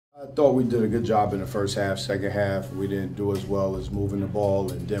I thought we did a good job in the first half. Second half, we didn't do as well as moving the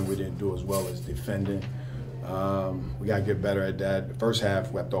ball, and then we didn't do as well as defending. We got to get better at that. The first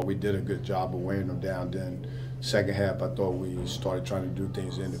half, I thought we did a good job of wearing them down. Then second half, I thought we started trying to do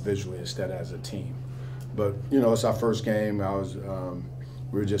things individually instead of as a team. But, you know, it's our first game.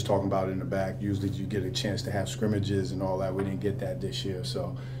 We were just talking about it in the back. Usually you get a chance to have scrimmages and all that. We didn't get that this year.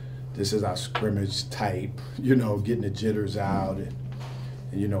 So this is our scrimmage type, you know, getting the jitters out and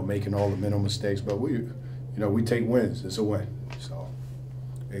you know, making all the mental mistakes. But we take wins. It's a win. So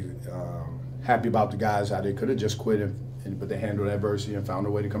happy about the guys how they could have just quit, but they handled adversity and found a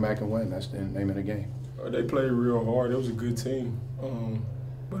way to come back and win. That's the name of the game. They played real hard. It was a good team.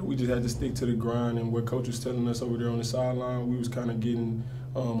 But we just had to stick to the grind, and what coach was telling us over there on the sideline, we was kind of getting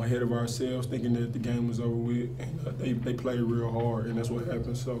ahead of ourselves, thinking that the game was over with, and they played real hard, and that's what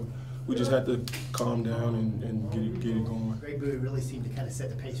happened. So we just had to calm down and get it going. Greg Bowie really seemed to kind of set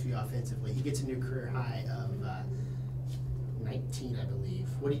the pace for you offensively. He gets a new career high of 19, I believe.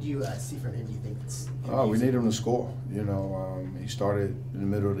 What did you see from him? Do you think that's? We need him to score. You know, he started in the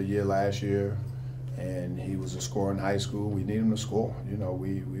middle of the year last year, and he was a scorer in high school. We need him to score. You know,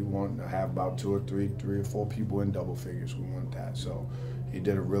 we want to have about three or four people in double figures. We want that. So he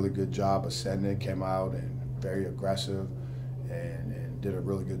did a really good job of setting it, came out and very aggressive, and did a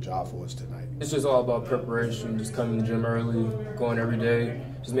really good job for us tonight. It's just all about preparation, just coming to the gym early, going every day.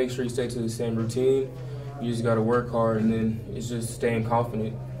 Just make sure you stay to the same routine. You just got to work hard, and then it's just staying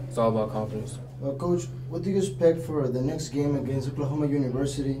confident. It's all about confidence. Coach, what do you expect for the next game against Oklahoma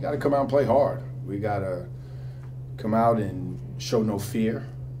University? Got to come out and play hard. We got to come out and show no fear.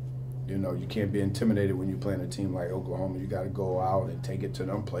 You know, you can't be intimidated when you're playing a team like Oklahoma. You got to go out and take it to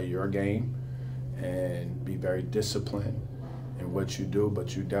them, play your game, and be very disciplined in what you do.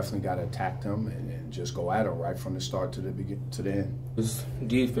 But you definitely got to attack them and just go at them right from the start to the end. It's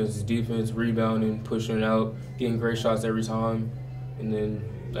defense, rebounding, pushing it out, getting great shots every time, and then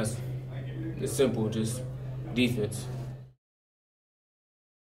it's simple, just defense.